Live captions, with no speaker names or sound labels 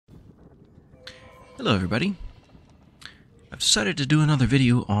Hello everybody. I've decided to do another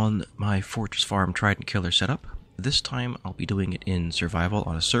video on my Fortress Farm Trident Killer setup. This time I'll be doing it in survival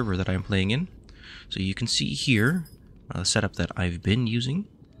on a server that I'm playing in. So you can see here the setup that I've been using.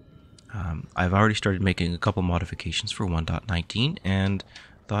 I've already started making a couple modifications for 1.19 and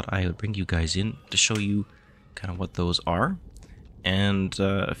thought I would bring you guys in to show you kind of what those are and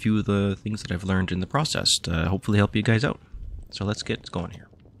a few of the things that I've learned in the process to hopefully help you guys out. So let's get going here.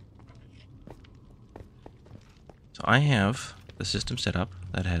 So I have the system set up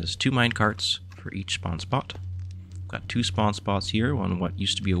that has 2 minecarts for each spawn spot. I've got 2 spawn spots here on what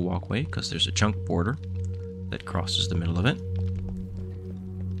used to be a walkway because there's a chunk border that crosses the middle of it.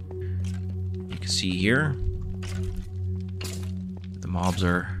 You can see here the mobs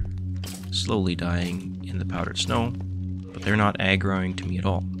are slowly dying in the powdered snow, but they're not aggroing to me at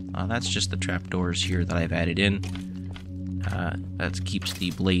all. That's just the trapdoors here that I've added in. That keeps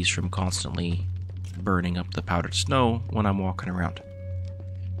the blaze from constantly burning up the powdered snow when I'm walking around.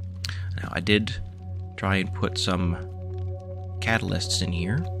 Now I did try and put some catalysts in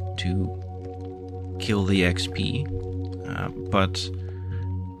here to kill the XP, but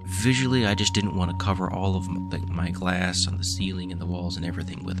visually I just didn't want to cover all of my glass on the ceiling and the walls and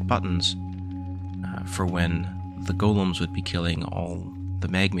everything with buttons for when the golems would be killing all the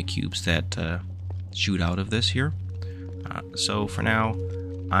magma cubes that shoot out of this here. So for now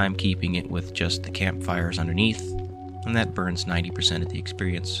I'm keeping it with just the campfires underneath, and that burns 90% of the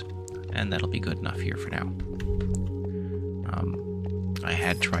experience, and that'll be good enough here for now. I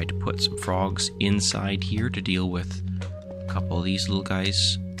had tried to put some frogs inside here to deal with a couple of these little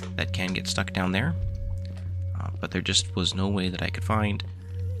guys that can get stuck down there, but there just was no way that I could find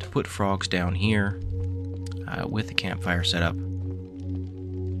to put frogs down here with the campfire set up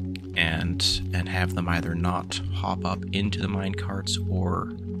and have them either not hop up into the minecarts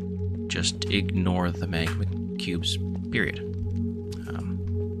or just ignore the magma cubes, period.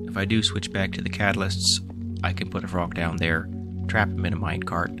 If I do switch back to the catalysts, I can put a frog down there, trap him in a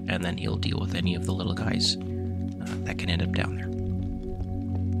minecart, and then he'll deal with any of the little guys that can end up down there.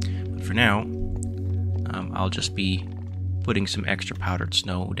 But for now, I'll just be putting some extra powdered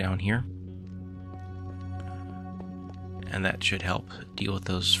snow down here, and that should help deal with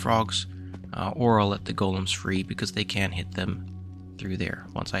those frogs, or I'll let the golems free because they can hit them through there.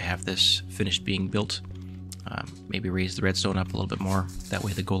 Once I have this finished being built, maybe raise the redstone up a little bit more. That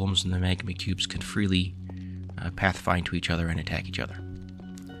way the golems and the magma cubes can freely pathfind to each other and attack each other.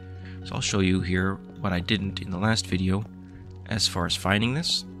 So I'll show you here what I didn't in the last video as far as finding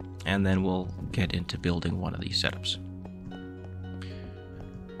this, and then we'll get into building one of these setups.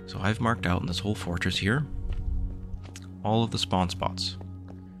 So I've marked out in this whole fortress here all of the spawn spots.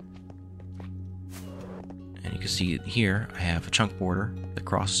 And you can see here I have a chunk border that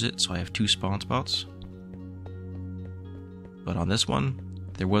crosses it, so I have 2 spawn spots. But on this one,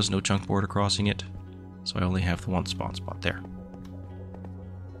 there was no chunk border crossing it, so I only have the 1 spawn spot there.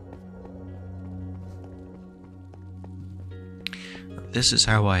 This is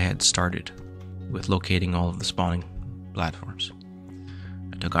how I had started with locating all of the spawning platforms.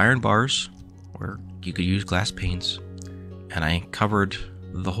 I took iron bars, where you could use glass panes, and I covered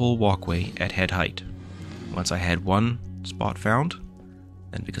the whole walkway at head height. Once I had 1 spot found,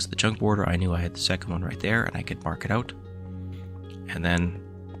 then because of the chunk border I knew I had the second one right there and I could mark it out. And then,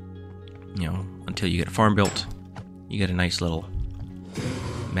 you know, until you get a farm built, you get a nice little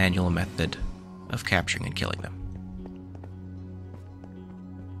manual method of capturing and killing them.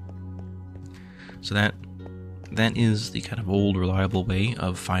 So that is the kind of old reliable way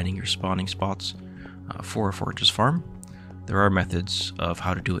of finding your spawning spots for a Fortress farm. There are methods of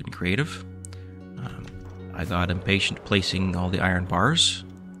how to do it in creative. I got impatient placing all the iron bars,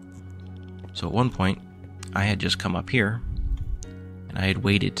 so at one point I had just come up here and I had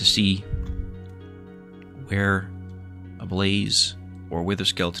waited to see where a blaze or wither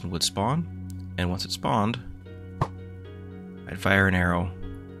skeleton would spawn, and once it spawned I'd fire an arrow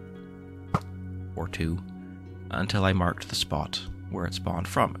or 2 until I marked the spot where it spawned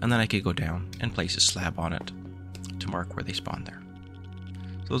from, and then I could go down and place a slab on it to mark where they spawned there.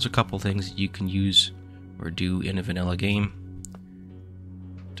 So those are a couple things that you can use or do in a vanilla game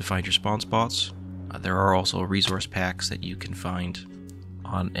to find your spawn spots. There are also resource packs that you can find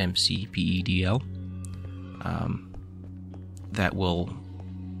on MCPEDL that will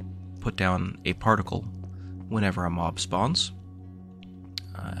put down a particle whenever a mob spawns,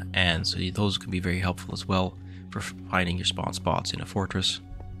 and so those can be very helpful as well for finding your spawn spots in a fortress.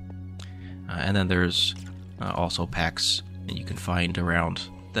 And then there's also packs that you can find around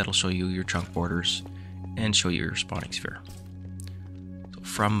that'll show you your chunk borders and show you your spawning sphere. So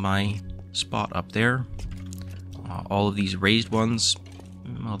from my spot up there. All of these raised ones,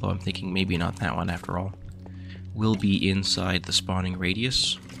 although I'm thinking maybe not that one after all, will be inside the spawning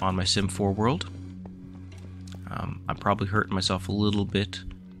radius on my Sim 4 world. I'm probably hurting myself a little bit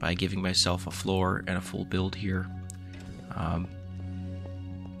by giving myself a floor and a full build here.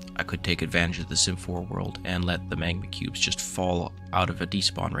 I could take advantage of the Sim 4 world and let the magma cubes just fall out of a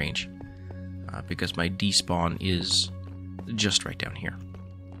despawn range, because my despawn is just right down here.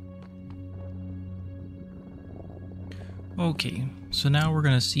 Okay, so now we're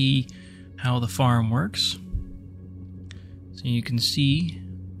going to see how the farm works. So you can see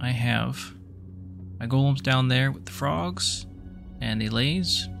I have my golems down there with the frogs and the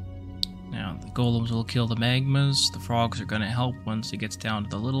allays. Now the golems will kill the magmas. The frogs are going to help once it gets down to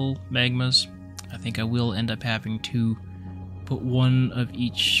the little magmas. I think I will end up having to put one of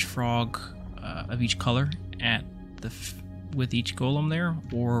each frog of each color at with each golem there,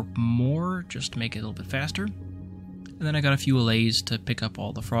 or more, just to make it a little bit faster. And then I got a few allays to pick up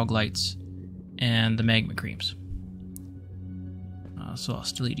all the frog lights and the magma creams. So I'll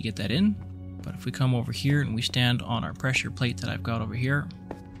still need to get that in. But if we come over here and we stand on our pressure plate that I've got over here,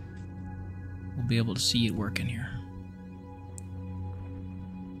 we'll be able to see it working here.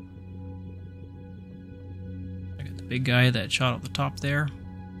 I got the big guy that shot up the top there.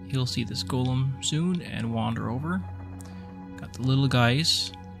 He'll see this golem soon and wander over. Got the little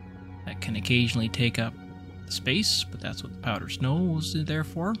guys that can occasionally take up the space, but that's what the powdered snow was there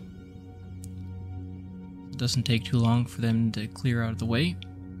for. It doesn't take too long for them to clear out of the way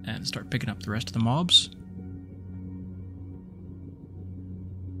and start picking up the rest of the mobs.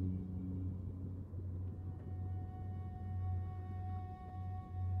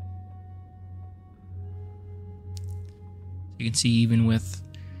 You can see even with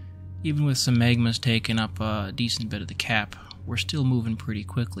some magmas taking up a decent bit of the cap, we're still moving pretty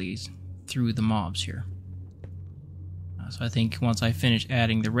quickly through the mobs here. So I think once I finish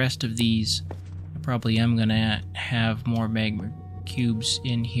adding the rest of these, I probably am going to have more magma cubes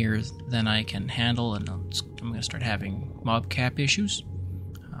in here than I can handle, and I'm going to start having mob cap issues.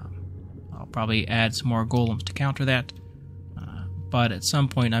 I'll probably add some more golems to counter that, but at some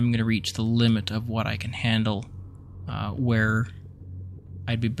point I'm going to reach the limit of what I can handle, where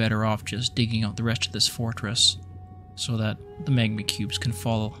I'd be better off just digging out the rest of this fortress so that the magma cubes can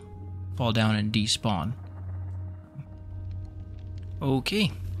fall down and despawn.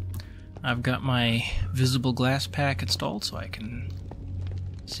 Okay, I've got my visible glass pack installed so I can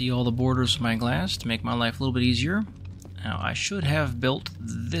see all the borders of my glass to make my life a little bit easier. Now I should have built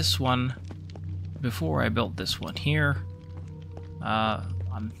this one before I built this one here.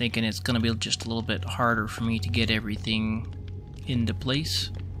 I'm thinking it's going to be just a little bit harder for me to get everything into place,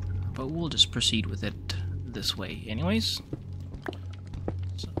 but we'll just proceed with it this way anyways.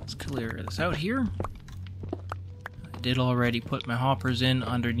 So let's clear this out here. I did already put my hoppers in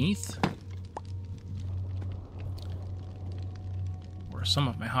underneath, or some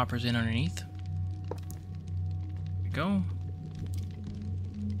of my hoppers in underneath. There we go.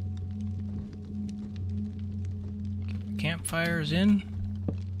 Get the campfires in.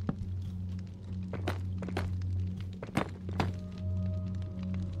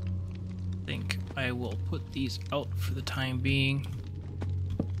 I will put these out for the time being,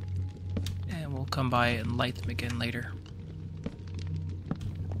 and we'll come by and light them again later.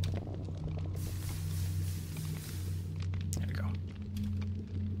 There we go.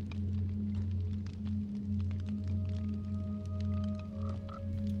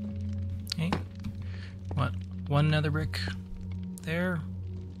 Okay, one nether brick there,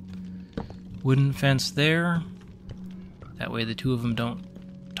 wooden fence there, that way the two of them don't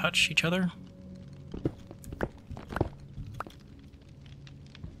touch each other.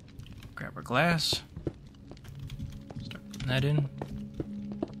 Grab our glass, start putting that in.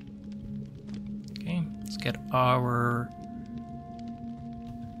 Okay, let's get our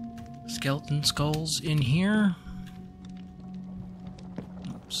skeleton skulls in here.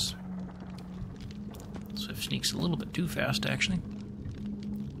 Oops. Swift sneaks a little bit too fast, actually.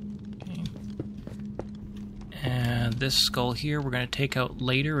 Okay. And this skull here we're going to take out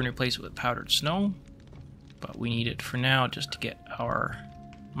later and replace it with powdered snow. But we need it for now just to get our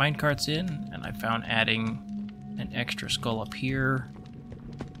minecarts in, and I found adding an extra skull up here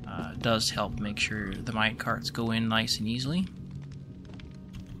does help make sure the minecarts go in nice and easily.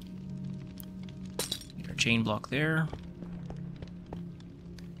 Get our chain block there,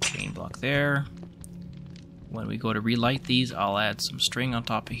 chain block there. When we go to relight these, I'll add some string on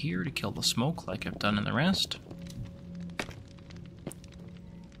top of here to kill the smoke like I've done in the rest.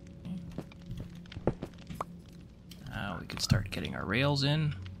 We can start getting our rails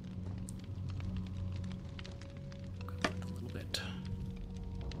in.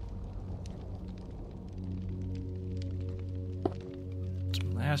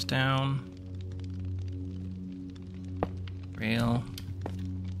 glass down. Rail.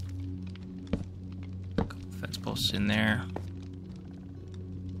 Couple fence posts in there.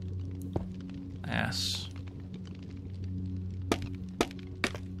 Glass.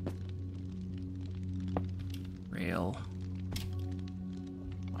 Rail.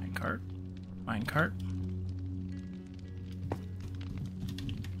 Minecart. Minecart.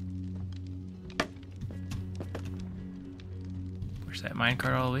 Push that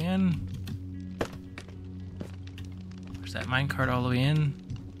minecart all the way in. Push that minecart all the way in.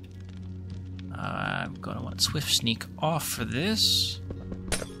 I'm gonna want Swift Sneak off for this.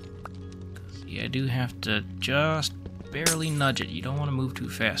 See, I do have to just barely nudge it. You don't want to move too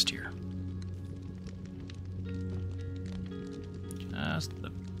fast here. Just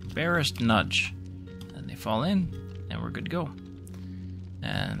the barest nudge. And they fall in, and we're good to go.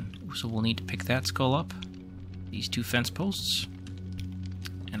 And so we'll need to pick that skull up. These two fence posts.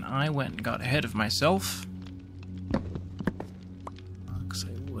 And I went and got ahead of myself. Because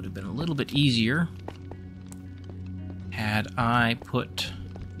it would have been a little bit easier had I put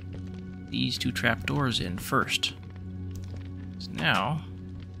these two trapdoors in first. So now,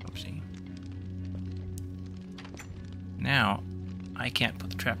 oopsie. Now, I can't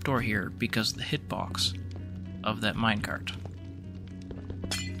put the trapdoor here because of the hitbox of that minecart.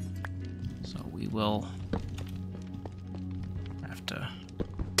 So we will have to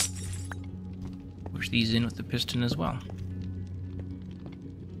push these in with the piston as well.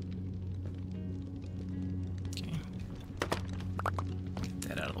 Okay. Get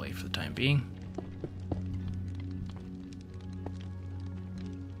that out of the way for the time being.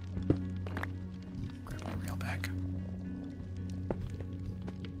 Grab my rail back.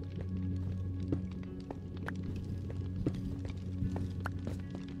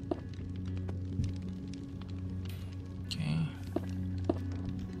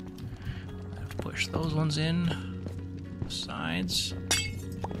 Push those ones in, sides.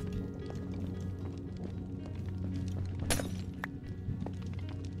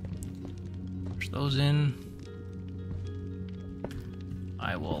 Push those in.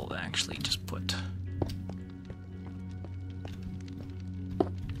 I will actually just put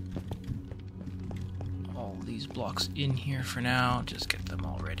all these blocks in here for now, just get them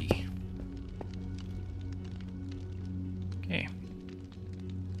all ready. Okay.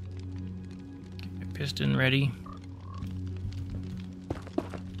 Piston ready.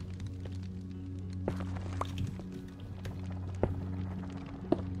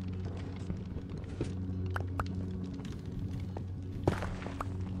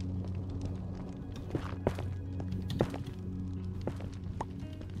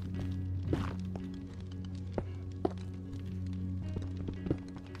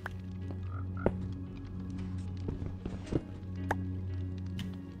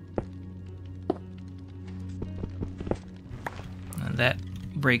 That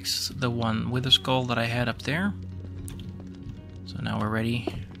breaks the one wither skull that I had up there. So now we're ready.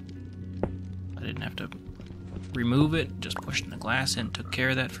 I didn't have to remove it, just pushing the glass in took care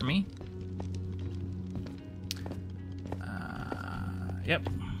of that for me. Yep.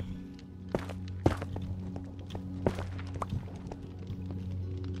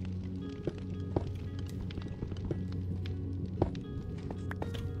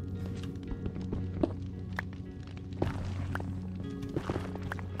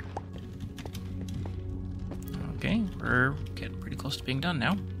 Okay, we're getting pretty close to being done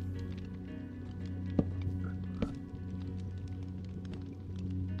now.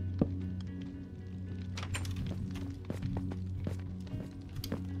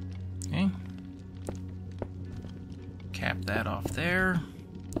 Okay. Cap that off there.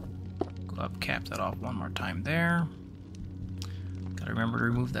 Go up, cap that off one more time there. Gotta remember to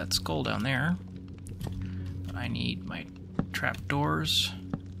remove that skull down there. But I need my trapdoors.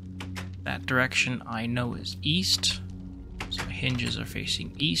 That direction I know is east, so my hinges are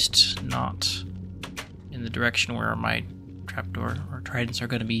facing east, not in the direction where my trapdoor or tridents are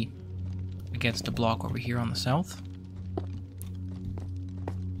going to be against a block over here on the south.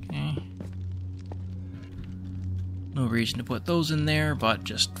 Okay. No reason to put those in there, but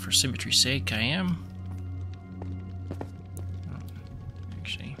just for symmetry's sake I am.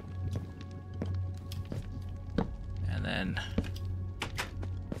 Actually. And then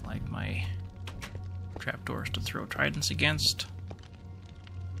my trapdoors to throw tridents against.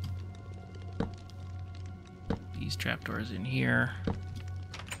 These trapdoors in here.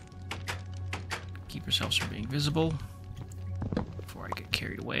 Keep yourselves from being visible before I get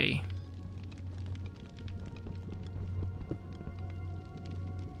carried away.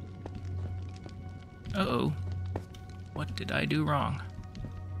 Uh-oh. What did I do wrong?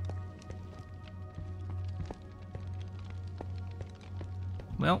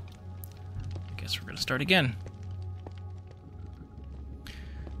 well, I guess we're going to start again.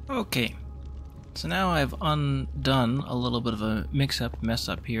 Okay, so now I've undone a little bit of a mix-up,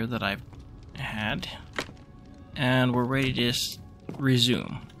 mess-up here that I've had, and we're ready to just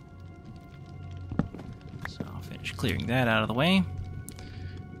resume. So I'll finish clearing that out of the way.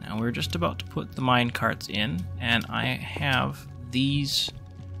 Now we're just about to put the mine carts in, and I have these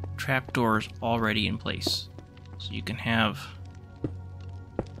trapdoors already in place. So you can have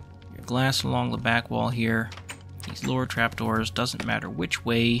your glass along the back wall here. These lower trapdoors, doesn't matter which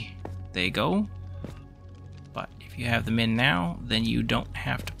way they go, but if you have them in now, then you don't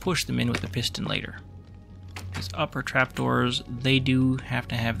have to push them in with the piston later. These upper trapdoors, they do have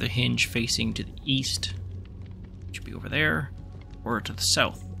to have the hinge facing to the east, which would be over there, or to the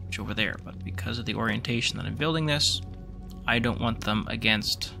south, which over there. But because of the orientation that I'm building this, I don't want them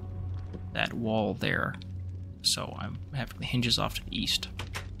against that wall there. So I'm having the hinges off to the east.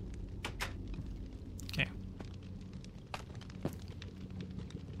 Okay.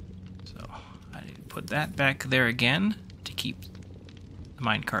 So I need to put that back there again to keep the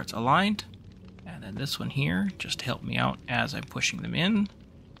mine carts aligned. And then this one here, just to help me out as I'm pushing them in,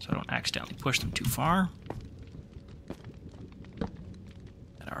 so I don't accidentally push them too far.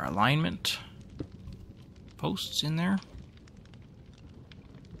 Got our alignment posts in there.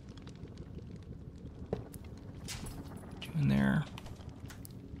 In there.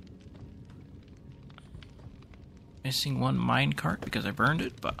 Missing one minecart because I burned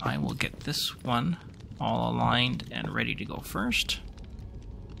it, but I will get this one all aligned and ready to go first.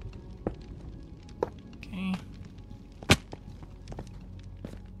 Okay.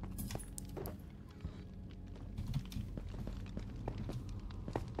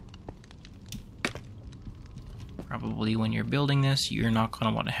 Probably when you're building this, you're not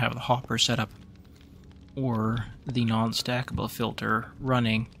going to want to have the hopper set up or the non-stackable filter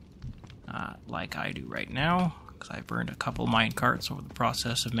running like I do right now, because I burned a couple mine carts over the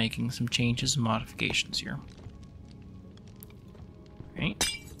process of making some changes and modifications here. Right.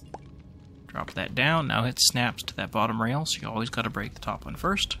 Drop that down. Now it snaps to that bottom rail, so you always got to break the top one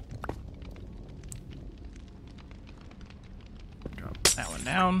first. Drop that one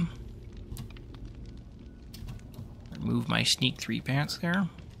down. Remove my sneak 3 pants there.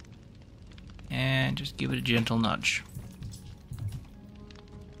 And just give it a gentle nudge.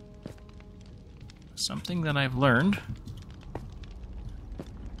 Something that I've learned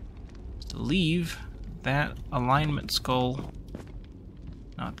is to leave that alignment skull,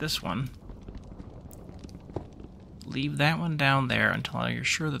 not this one, leave that one down there until you're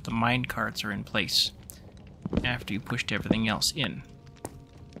sure that the mine carts are in place after you pushed everything else in.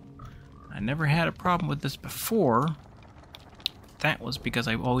 I never had a problem with this before. That was because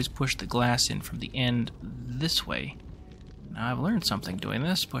I've always pushed the glass in from the end this way. Now I've learned something doing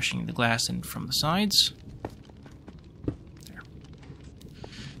this, pushing the glass in from the sides. There.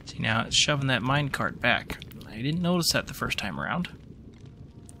 See, now it's shoving that minecart back. I didn't notice that the first time around.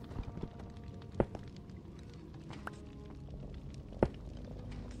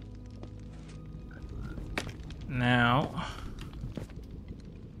 Now,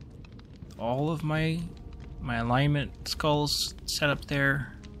 all of my alignment skulls set up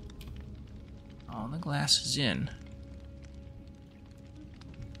there. All the glass is in.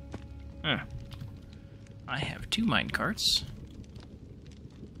 I have 2 mine carts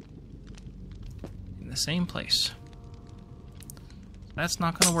in the same place. That's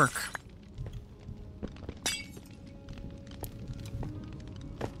not going to work.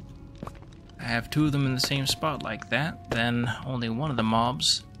 I have 2 of them in the same spot like that, then only one of the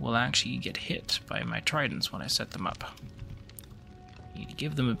mobs will actually get hit by my tridents when I set them up. Need to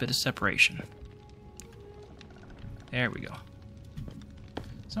give them a bit of separation. There we go.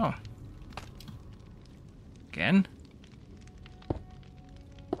 So, again,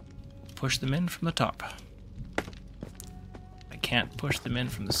 push them in from the top. I can't push them in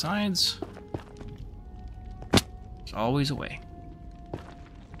from the sides. There's always a way.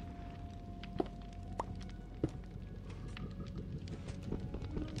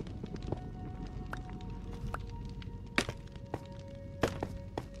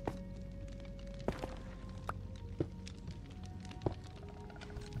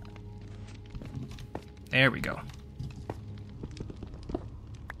 There we go.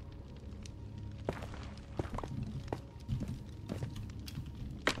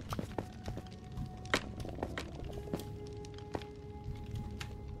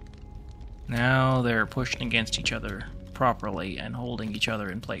 Now they're pushing against each other properly and holding each other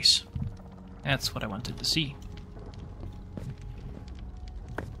in place. That's what I wanted to see.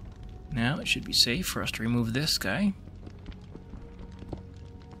 Now it should be safe for us to remove this guy.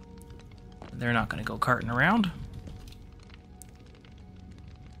 they're not going to go carting around.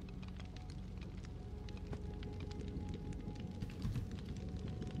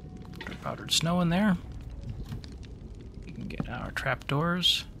 Put our powdered snow in there. We can get our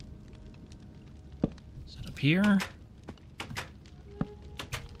trapdoors set up here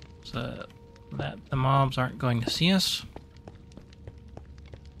so that the mobs aren't going to see us.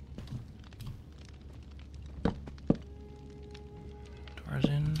 Doors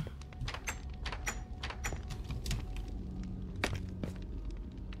in.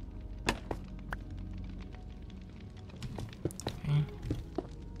 Okay.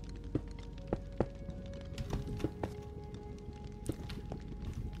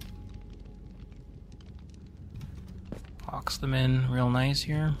 Box them in real nice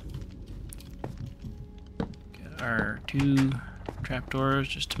here. Get our 2 trapdoors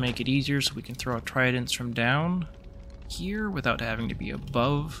just to make it easier so we can throw out tridents from down here without having to be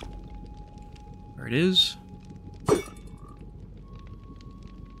above where it is.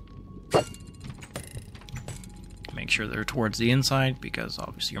 Make sure they're towards the inside because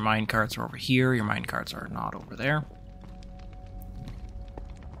obviously your minecarts are over here, your minecarts are not over there.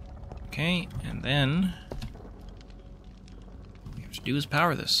 Okay, and then what we have to do is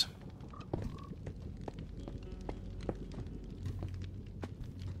power this.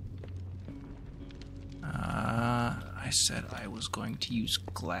 I said I was going to use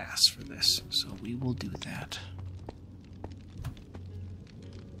glass for this, so we will do that.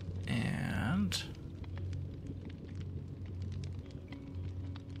 And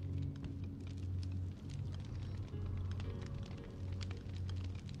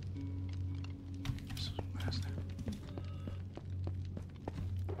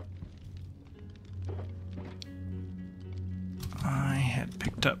I had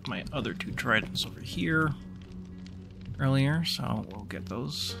picked up my other 2 tridents over here earlier, so we'll get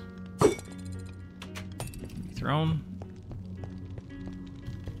those thrown.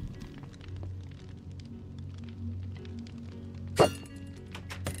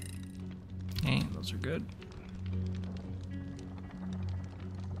 Okay, those are good.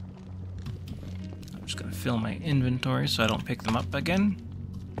 I'm just gonna fill my inventory so I don't pick them up again.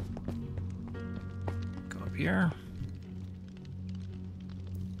 Go up here.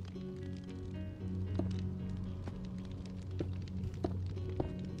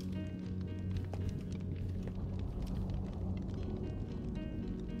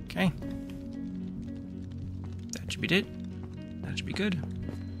 Okay. That should be it. That should be good.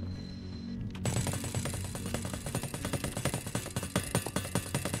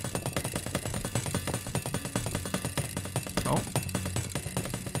 Oh.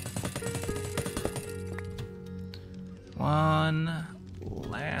 One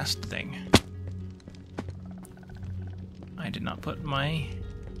last thing. I did not put my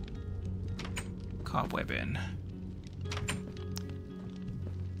cobweb in.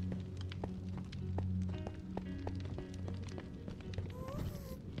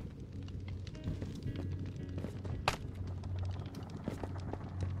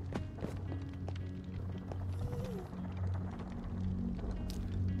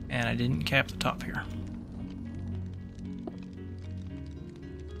 And I didn't cap the top here.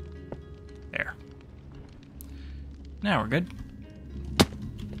 There. Now we're good.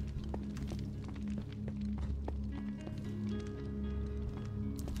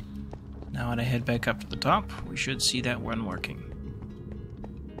 Now when I head back up to the top, we should see that one working.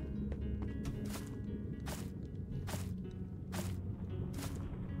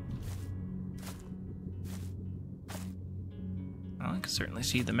 Well, I can certainly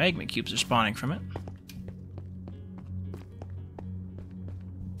see the magma cubes are spawning from it.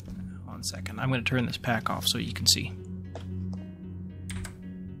 One second, I'm going to turn this pack off so you can see.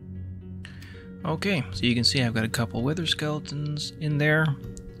 Okay, so you can see I've got a couple wither skeletons in there.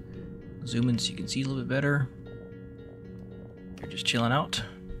 Zoom in so you can see a little bit better. They're just chilling out.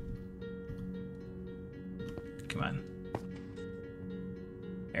 Come on.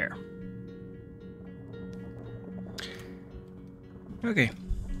 There. Okay.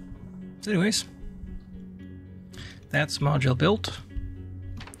 So anyways, that's module built.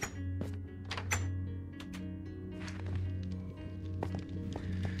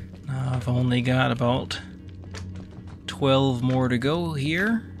 Now I've only got about 12 more to go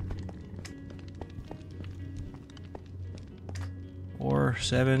here. 4,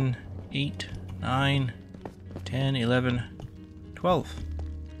 7, 8, 9, 10, 11, 12.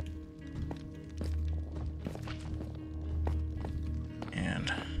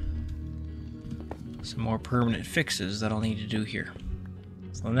 And some more permanent fixes that I'll need to do here.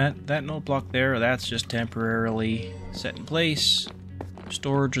 So that note block there, that's just temporarily set in place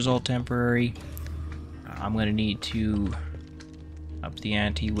Storage is all temporary. I'm going to need to up the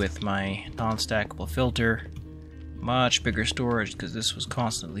ante with my non-stackable filter. Much bigger storage because this was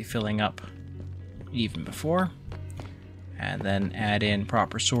constantly filling up even before. And then add in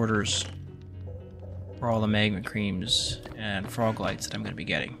proper sorters for all the magma creams and frog lights that I'm going to be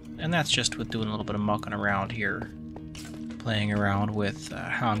getting. And that's just with doing a little bit of mucking around here, playing around with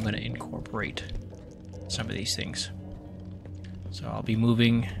how I'm going to incorporate some of these things. So I'll be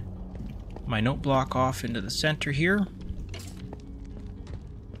moving my note block off into the center here.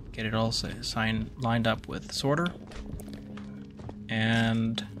 Get it all lined up with sorter.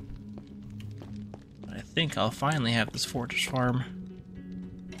 And I think I'll finally have this fortress farm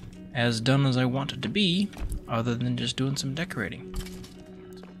as done as I want it to be, other than just doing some decorating.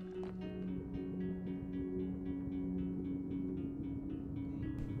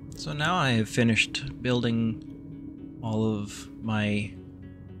 So now I have finished building all of my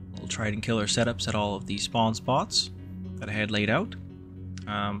little trident killer setups at all of these spawn spots that I had laid out.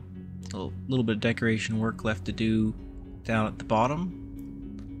 A little bit of decoration work left to do down at the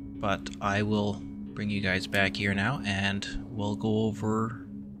bottom, but I will bring you guys back here now and we'll go over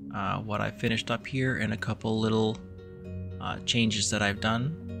what I finished up here and a couple little changes that I've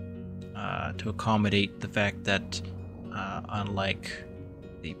done to accommodate the fact that unlike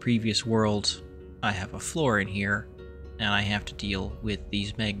the previous world, I have a floor in here and I have to deal with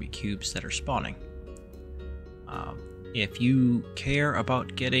these magma cubes that are spawning. If you care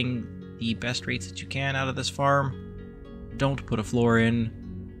about getting the best rates that you can out of this farm, don't put a floor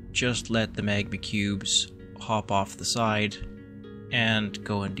in, just let the magma cubes hop off the side and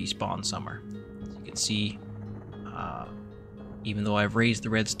go and despawn somewhere. As you can see, even though I've raised the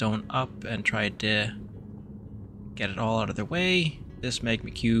redstone up and tried to get it all out of their way, this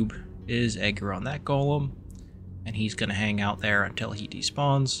magma cube is Edgar on that golem, and he's going to hang out there until he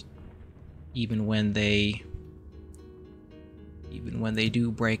despawns. Even when they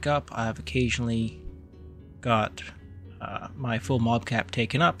do break up, I've occasionally got my full mob cap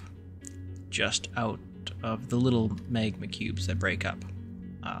taken up just out of the little magma cubes that break up,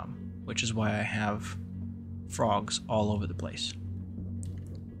 which is why I have frogs all over the place.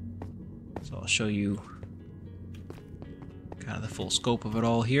 So I'll show you kind of the full scope of it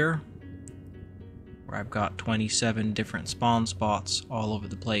all here, where I've got 27 different spawn spots all over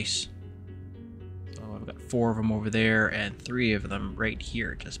the place. So I've got 4 of them over there and 3 of them right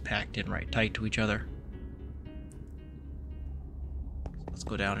here, just packed in right tight to each other. Let's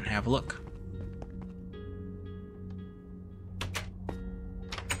go down and have a look.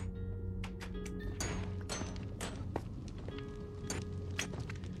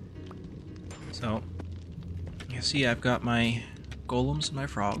 So, you see I've got my golems and my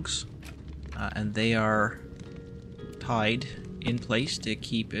frogs, and they are tied in place to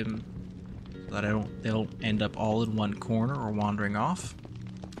keep him so that they don't end up all in one corner or wandering off.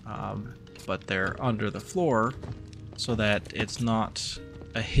 But they're under the floor so that it's not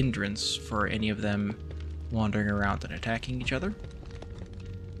a hindrance for any of them wandering around and attacking each other.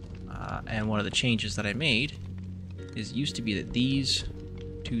 And one of the changes that I made is it used to be that these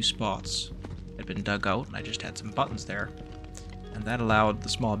 2 spots had been dug out and I just had some buttons there, and that allowed the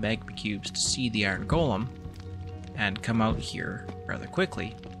small magma cubes to see the iron golem and come out here rather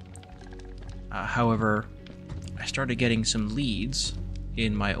quickly. However, I started getting some leads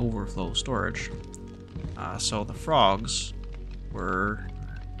in my overflow storage, so the frogs were,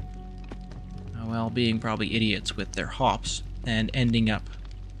 well, being probably idiots with their hops and ending up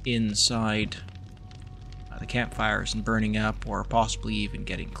inside the campfires and burning up, or possibly even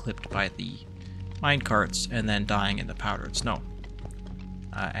getting clipped by the minecarts and then dying in the powdered snow.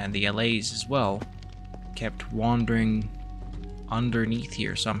 And the allays as well kept wandering underneath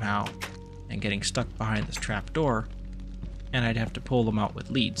here somehow and getting stuck behind this trap door, and I'd have to pull them out with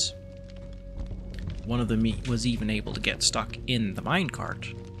leads. One of them was even able to get stuck in the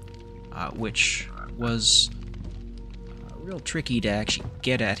minecart, which was real tricky to actually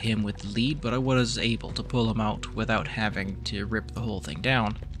get at him with the lead, but I was able to pull him out without having to rip the whole thing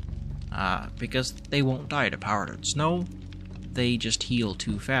down. Because they won't die to powdered snow, they just heal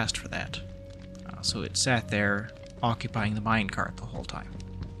too fast for that. So it sat there occupying the minecart the whole time.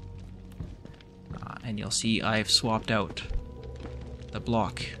 And you'll see I've swapped out the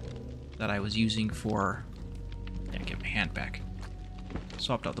block that I was using for... Yeah, get my hand back.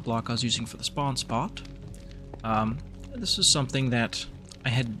 Swapped out the block I was using for the spawn spot. This is something that I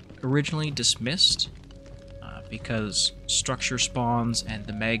had originally dismissed, because structure spawns and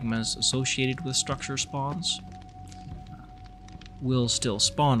the magmas associated with structure spawns will still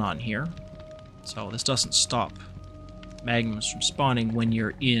spawn on here. So this doesn't stop magmas from spawning when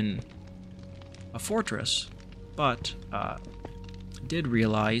you're in a fortress, but did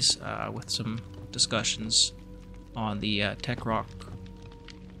realize with some discussions on the Techrock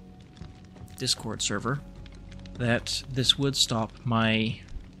Discord server that this would stop my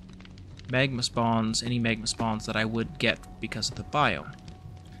magma spawns, any magma spawns that I would get because of the biome.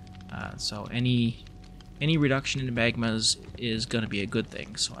 So any reduction in magmas is going to be a good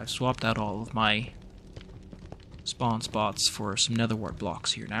thing. So I've swapped out all of my spawn spots for some nether wart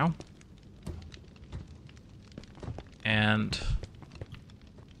blocks here now. And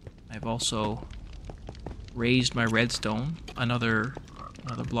I've also raised my redstone another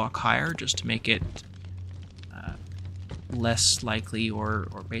block higher just to make it less likely or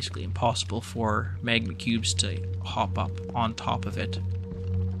basically impossible for magma cubes to hop up on top of it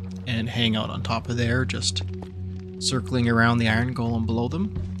and hang out on top of there, just circling around the iron golem below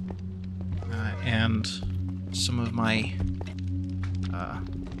them. And some of my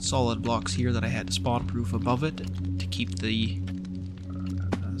solid blocks here that I had spawn proof above it to keep the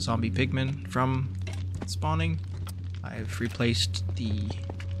zombie pigmen from spawning. I've replaced the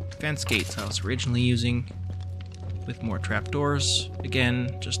fence gates I was originally using with more trapdoors,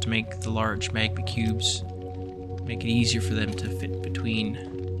 again, just to make the large magma cubes, make it easier for them to fit between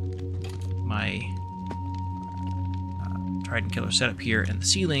my trident killer setup here and the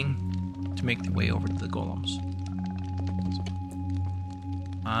ceiling to make their way over to the golems.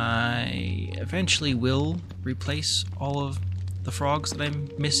 I eventually will replace all of the frogs that I'm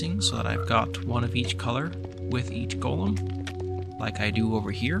missing so that I've got one of each color with each golem, like I do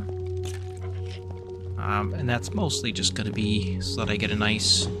over here. And that's mostly just going to be so that I get a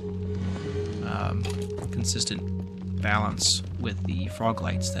nice consistent balance with the frog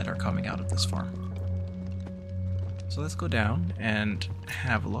lights that are coming out of this farm. So let's go down and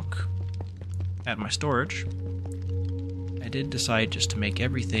have a look at my storage. I did decide just to make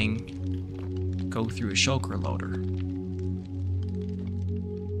everything go through a shulker loader.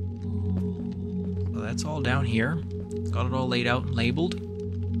 So that's all down here. Got it all laid out and labeled.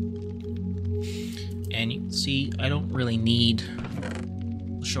 And you can see I don't really need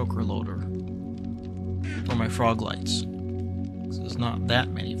the shulker loader for my frog lights, because there's not that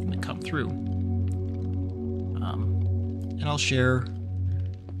many of them that come through. And I'll share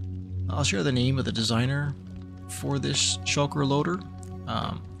the name of the designer for this shulker loader,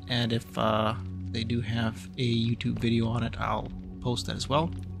 and if they do have a YouTube video on it, I'll post that as well.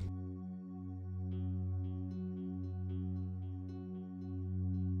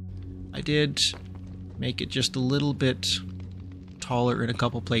 I did make it just a little bit taller in a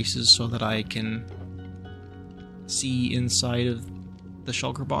couple places so that I can see inside of the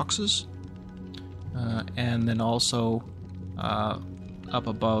shulker boxes, and then also up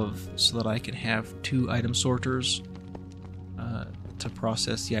above so that I can have 2 item sorters to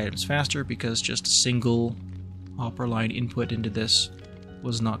process the items faster, because just a single hopper line input into this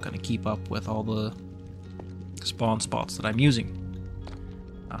was not going to keep up with all the spawn spots that I'm using.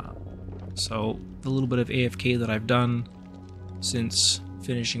 So the little bit of AFK that I've done since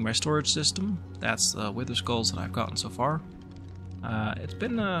finishing my storage system, that's the wither skulls that I've gotten so far. It's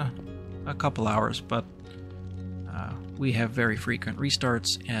been a couple hours, but we have very frequent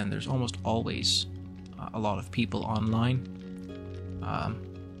restarts, and there's almost always a lot of people online.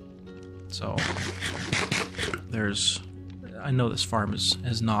 So I know this farm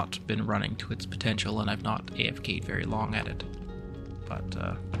has not been running to its potential, and I've not AFK'd very long at it.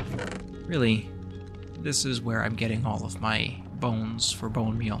 But really, this is where I'm getting all of my bones for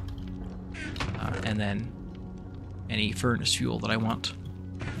bone meal, and then any furnace fuel that I want.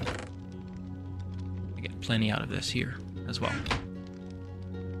 I get plenty out of this here as well.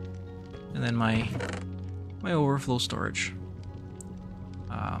 And then my overflow storage.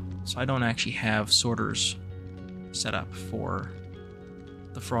 So I don't actually have sorters set up for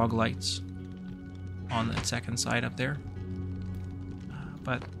the frog lights on the second side up there,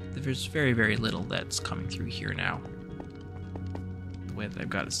 but there's very, very little that's coming through here now, the way that I've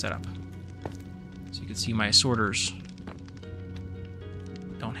got it set up. So you can see my sorters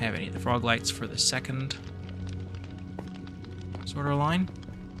don't have any of the frog lights for the second sorter line.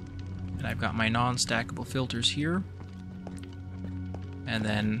 And I've got my non-stackable filters here. And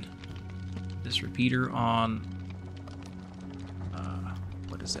then this repeater on,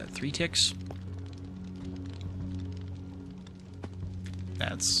 what is that, 3 ticks?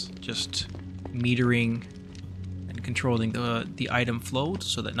 That's just metering and controlling the item flow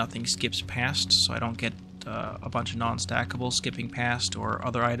so that nothing skips past, so I don't get a bunch of non-stackables skipping past or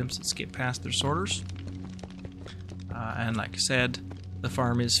other items that skip past their sorters. And like I said, the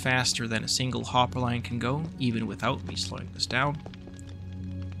farm is faster than a single hopper line can go, even without me slowing this down.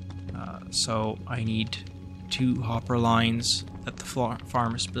 So I need 2 hopper lines that the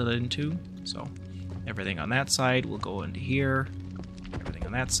farm is split into. So everything on that side will go into here. Everything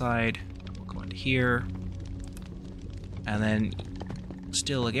on that side will go into here. And then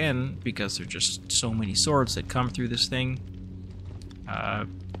still again, because there are just so many swords that come through this thing,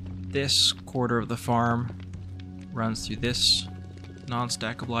 this quarter of the farm runs through this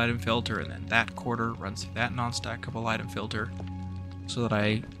non-stackable item filter, and then that quarter runs through that non-stackable item filter, so that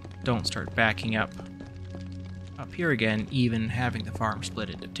I don't start backing up here again, even having the farm split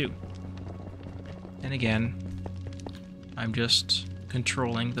into 2. And again, I'm just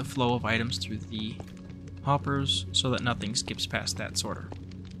controlling the flow of items through the hoppers so that nothing skips past that sorter.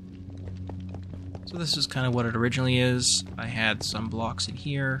 So this is kind of what it originally is. I had some blocks in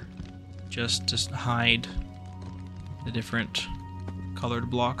here just to hide the different colored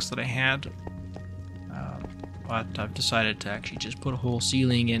blocks that I had, but I've decided to actually just put a whole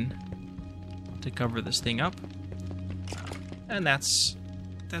ceiling in to cover this thing up, and that's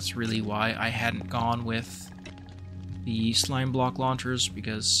really why I hadn't gone with the slime block launchers,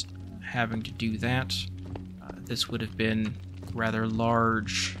 because having to do that, this would have been a rather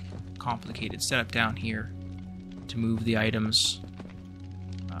large, complicated setup down here to move the items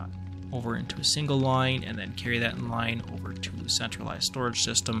over into a single line and then carry that in line over to a centralized storage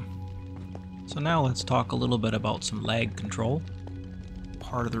system. So now let's talk a little bit about some lag control.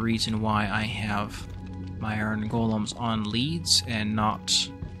 Part of the reason why I have my iron golems on leads and not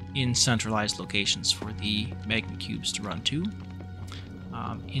in centralized locations for the magma cubes to run to.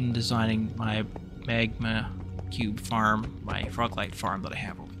 In designing my magma cube farm, my froglight farm that I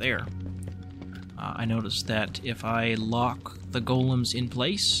have over there, I noticed that if I lock the golems in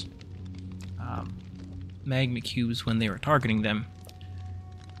place, magma cubes, when they were targeting them,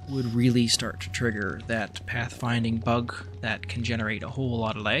 would really start to trigger that pathfinding bug that can generate a whole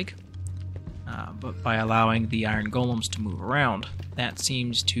lot of lag. But by allowing the iron golems to move around, that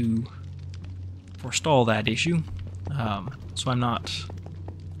seems to forestall that issue. So I'm not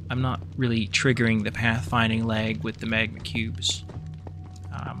really triggering the pathfinding lag with the magma cubes.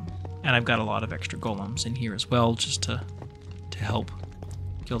 And I've got a lot of extra golems in here as well, just to help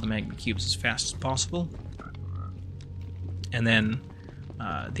kill the magma cubes as fast as possible. And then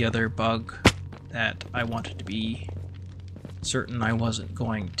the other bug that I wanted to be certain I wasn't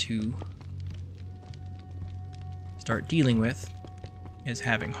going to start dealing with is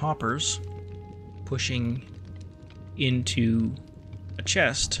having hoppers pushing into a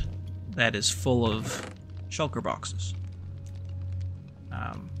chest that is full of shulker boxes.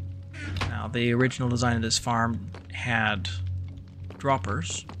 Now, the original design of this farm had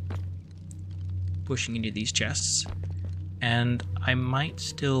droppers pushing into these chests, and I might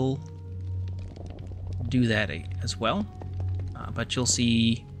still do that as well, but you'll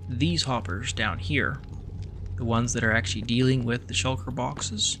see these hoppers down here, the ones that are actually dealing with the shulker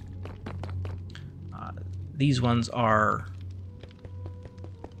boxes. These ones are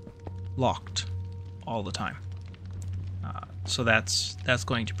locked all the time, so that's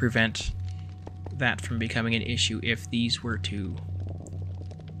going to prevent that from becoming an issue if these were to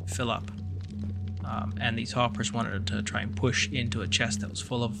fill up. And these hoppers wanted to try and push into a chest that was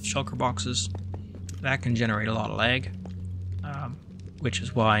full of shulker boxes. That can generate a lot of lag, which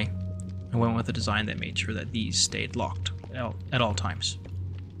is why I went with a design that made sure that these stayed locked at all times.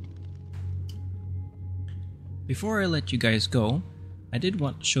 Before I let you guys go, I did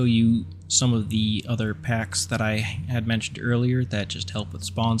want to show you some of the other packs that I had mentioned earlier that just help with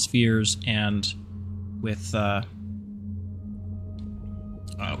spawn spheres and with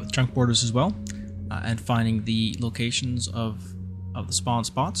chunk borders as well, and finding the locations of the spawn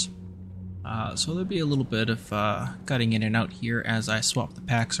spots. So there'll be a little bit of cutting in and out here as I swap the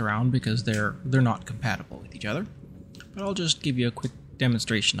packs around, because they're not compatible with each other. But I'll just give you a quick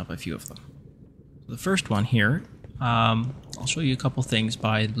demonstration of a few of them. So the first one here, I'll show you a couple things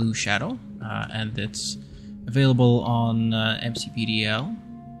by Blue Shadow, and it's available on MCPDL.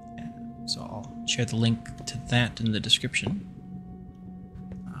 So I'll share the link to that in the description.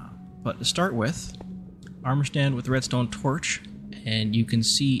 But to start with, armor stand with redstone torch, and you can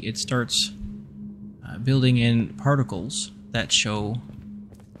see it starts building in particles that show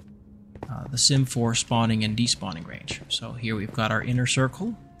the Sim4 spawning and despawning range. So here we've got our inner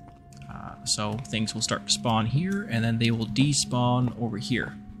circle, so things will start to spawn here, and then they will despawn over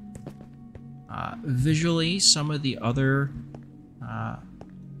here. Visually, some of the other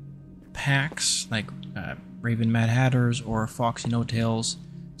packs, like Raven Mad Hatters or Foxy No Tails,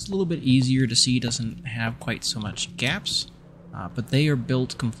 it's a little bit easier to see, doesn't have quite so much gaps. but they are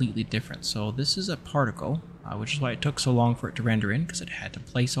built completely different. So this is a particle, which is why it took so long for it to render in, because it had to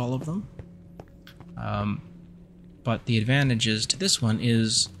place all of them. But the advantages to this one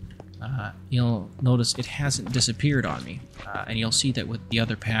is you'll notice it hasn't disappeared on me, and you'll see that with the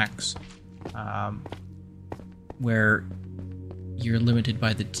other packs where you're limited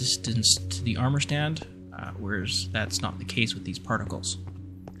by the distance to the armor stand, whereas that's not the case with these particles.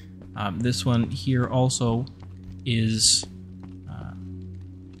 This one here also is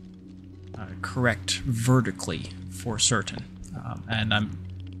correct vertically for certain, and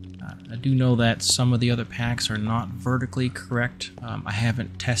I do know that some of the other packs are not vertically correct. I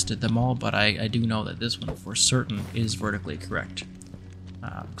haven't tested them all, but I do know that this one for certain is vertically correct.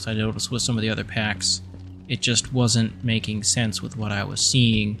 Because I noticed with some of the other packs, it just wasn't making sense with what I was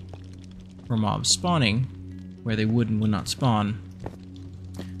seeing for mobs spawning, where they would and would not spawn.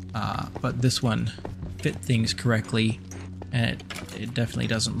 But this one fit things correctly, and it definitely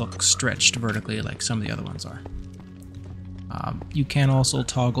doesn't look stretched vertically like some of the other ones are. You can also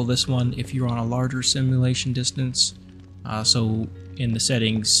toggle this one if you're on a larger simulation distance. So in the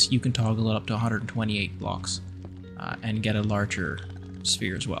settings, you can toggle it up to 128 blocks and get a larger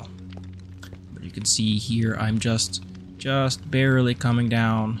sphere as well. But you can see here I'm just barely coming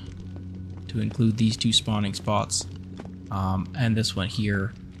down to include these two spawning spots. And this one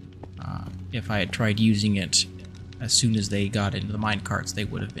here, if I had tried using it as soon as they got into the minecarts, they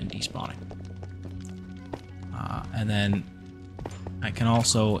would have been despawning. And then I can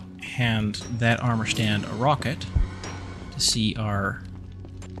also hand that armor stand a rocket to see our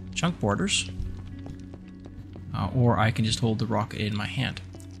chunk borders, or I can just hold the rocket in my hand.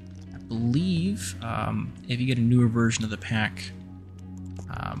 I believe if you get a newer version of the pack,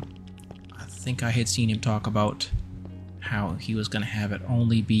 I think I had seen him talk about how he was going to have it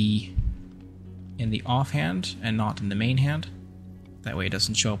only be in the offhand and not in the main hand. That way it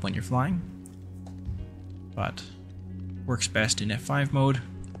doesn't show up when you're flying. But works best in F5 mode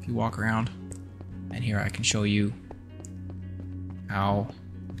if you walk around. And here I can show you how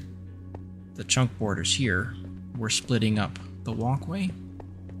the chunk borders here were splitting up the walkway,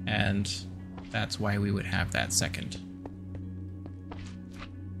 and that's why we would have that second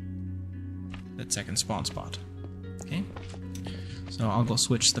spawn spot. Okay, so I'll go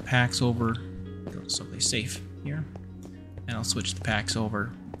switch the packs over, go to someplace safe here, and I'll switch the packs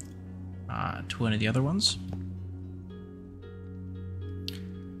over to one of the other ones.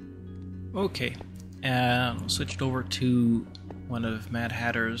 Okay, and we'll switch it over to one of Mad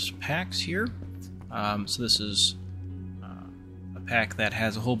Hatter's packs here. So this is a pack that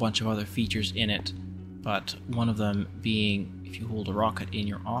has a whole bunch of other features in it, but one of them being if you hold a rocket in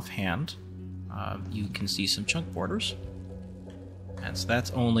your offhand, you can see some chunk borders. And so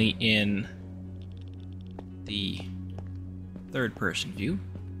that's only in the third-person view.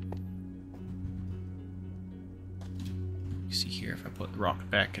 You see here, if I put the rocket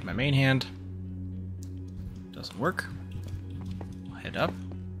back in my main hand, it doesn't work. We'll head up.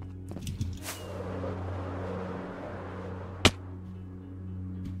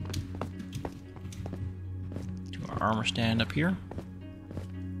 To our armor stand up here.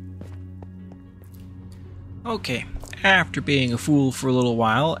 Okay, after being a fool for a little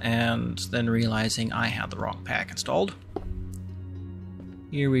while and then realizing I had the wrong pack installed,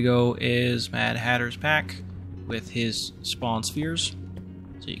 here we go is Mad Hatter's pack with his spawn spheres.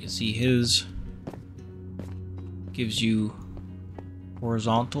 So you can see his gives you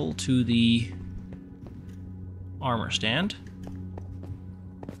horizontal to the armor stand,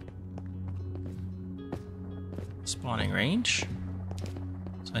 spawning range,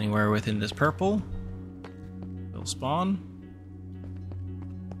 so anywhere within this purple will spawn,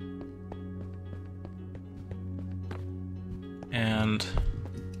 and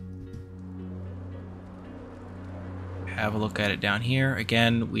have a look at it down here.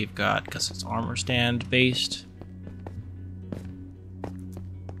 Again, we've got, because it's armor stand based,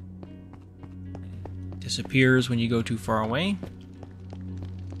 disappears when you go too far away.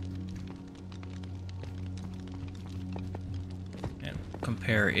 And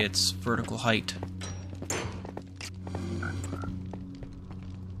compare its vertical height.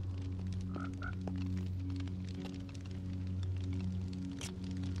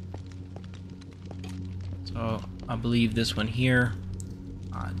 So I believe this one here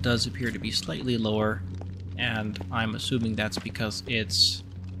does appear to be slightly lower, and I'm assuming that's because it's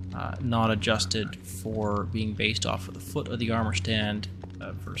not adjusted for being based off of the foot of the armor stand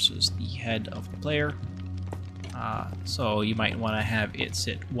versus the head of the player. So you might want to have it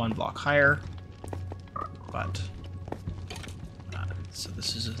sit one block higher, but so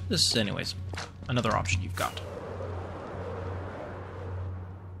this is anyways another option you've got.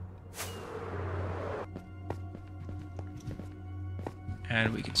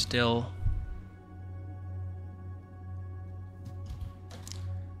 and we can still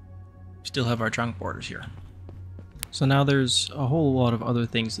have our chunk borders here. So now there's a whole lot of other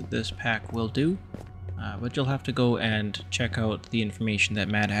things that this pack will do, but you'll have to go and check out the information that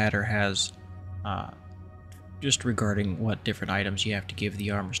Mad Hatter has just regarding what different items you have to give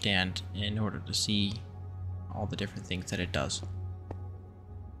the armor stand in order to see all the different things that it does.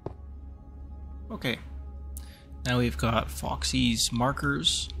 Okay, now we've got Foxy's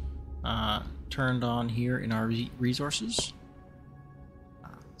markers turned on here in our resources.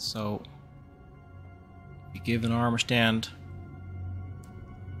 So if you give an armor stand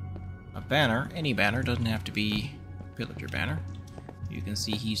a banner, any banner, doesn't have to be a pillager banner. You can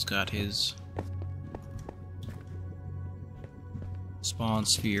see he's got his spawn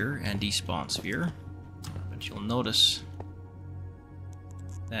sphere and despawn sphere, but you'll notice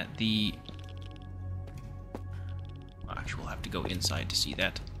that actually we'll have to go inside to see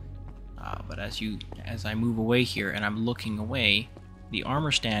that, but as I move away here and I'm looking away, the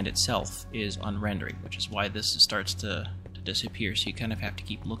armor stand itself is unrendering, which is why this starts to disappear. So you kind of have to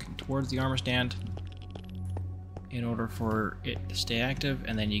keep looking towards the armor stand in order for it to stay active,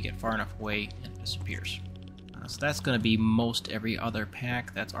 and then you get far enough away and it disappears. So that's going to be most every other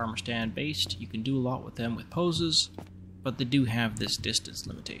pack that's armor stand based. You can do a lot with them with poses, but they do have this distance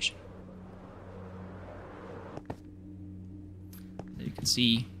limitation. As you can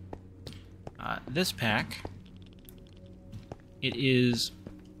see, this pack, it is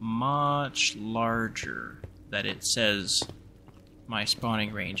much larger than it says my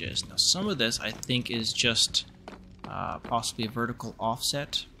spawning range is. Now some of this I think is just possibly a vertical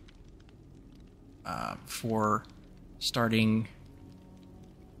offset for starting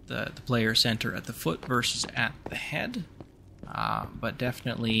the player center at the foot versus at the head, but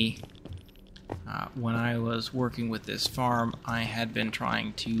definitely when I was working with this farm, I had been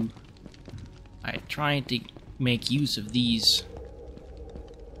trying to make use of these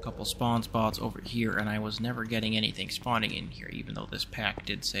couple spawn spots over here, and I was never getting anything spawning in here, even though this pack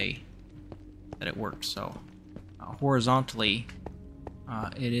did say that it worked. So horizontally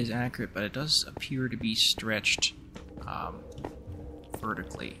it is accurate, but it does appear to be stretched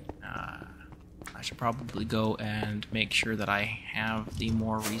vertically. I should probably go and make sure that I have the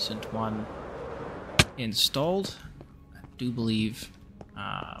more recent one installed. I do believe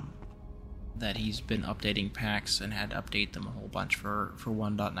that he's been updating packs and had to update them a whole bunch for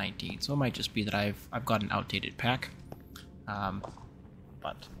 1.19, so it might just be that I've got an outdated pack,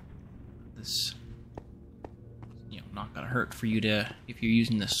 but this, not gonna hurt for you to, if you're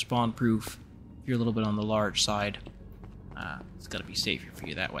using this spawn proof, if you're a little bit on the large side, it's gonna be safer for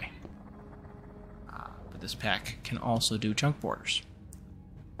you that way. But this pack can also do chunk borders,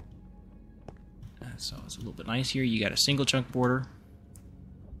 so it's a little bit nice here. You got a single chunk border,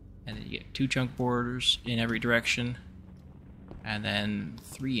 and then you get 2 chunk borders in every direction, and then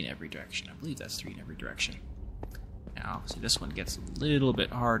 3 in every direction. I believe that's 3 in every direction. Now, obviously this one gets a little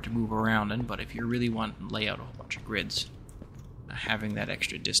bit hard to move around in, but if you really want to lay out a whole bunch of grids, having that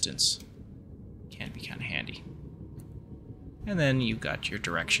extra distance can be kind of handy. And then you've got your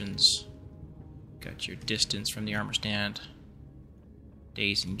directions, got your distance from the armor stand,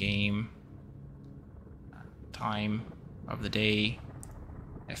 days in game, time of the day,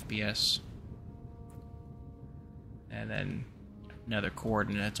 FPS, and then another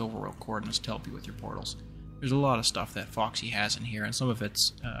coordinates, overworld coordinates to help you with your portals. There's a lot of stuff that Foxy has in here, and some of it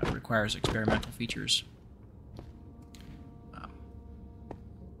requires experimental features.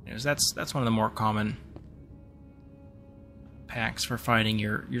 That's one of the more common packs for finding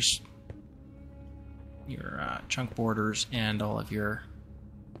your chunk borders and all of your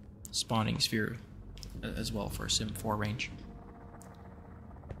spawning sphere as well for Sim 4 range.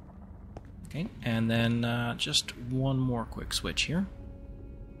 Okay, and then just one more quick switch here.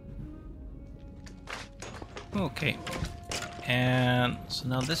 Okay, and so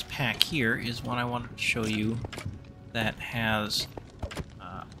now this pack here is one I wanted to show you that has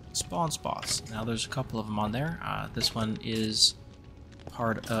spawn spots. Now there's a couple of them on there. This one is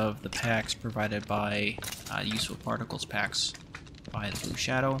part of the packs provided by Useful Particles packs by the Blue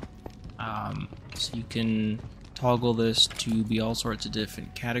Shadow. So you can toggle this to be all sorts of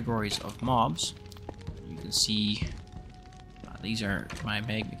different categories of mobs. You can see these are my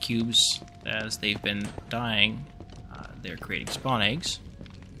magma cubes. As they've been dying, they're creating spawn eggs.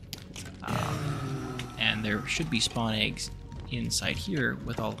 And there should be spawn eggs inside here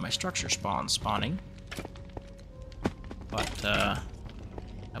with all of my structure spawns spawning. But I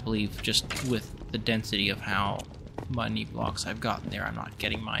believe just with the density of how many blocks I've gotten there, I'm not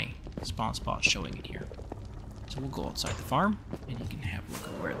getting my spawn spots showing in here. So we'll go outside the farm, and you can have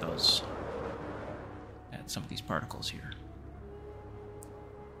where those... add some of these particles here.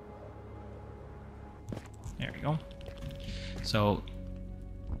 There we go. So,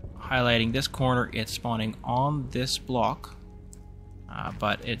 highlighting this corner, it's spawning on this block,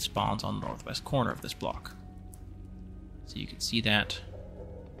 but it spawns on the northwest corner of this block. So you can see that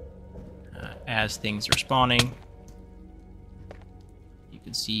as things are spawning, you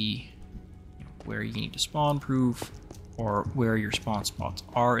can see where you need to spawn proof or where your spawn spots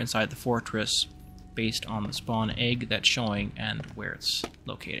are inside the fortress based on the spawn egg that's showing and where it's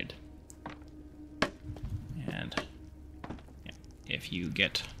located. And yeah, if you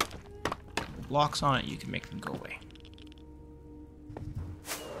get blocks on it, you can make them go away.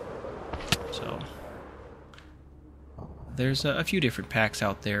 So there's a few different packs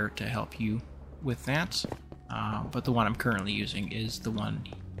out there to help you with that, but the one I'm currently using is the one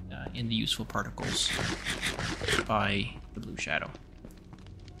in the useful particles by the Blue Shadow.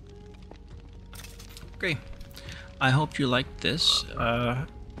 Okay, I hope you liked this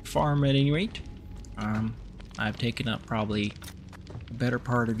farm at any rate. I've taken up probably a better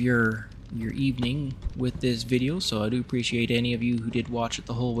part of your evening with this video, so I do appreciate any of you who did watch it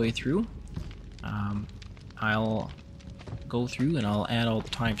the whole way through. I'll go through and I'll add all the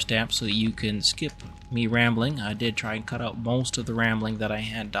timestamps so that you can skip me rambling. I did try and cut out most of the rambling that I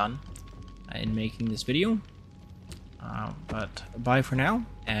had done in making this video. But bye for now,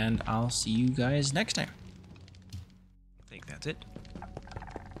 and I'll see you guys next time. I think that's it.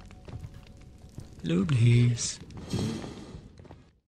 Hello, please.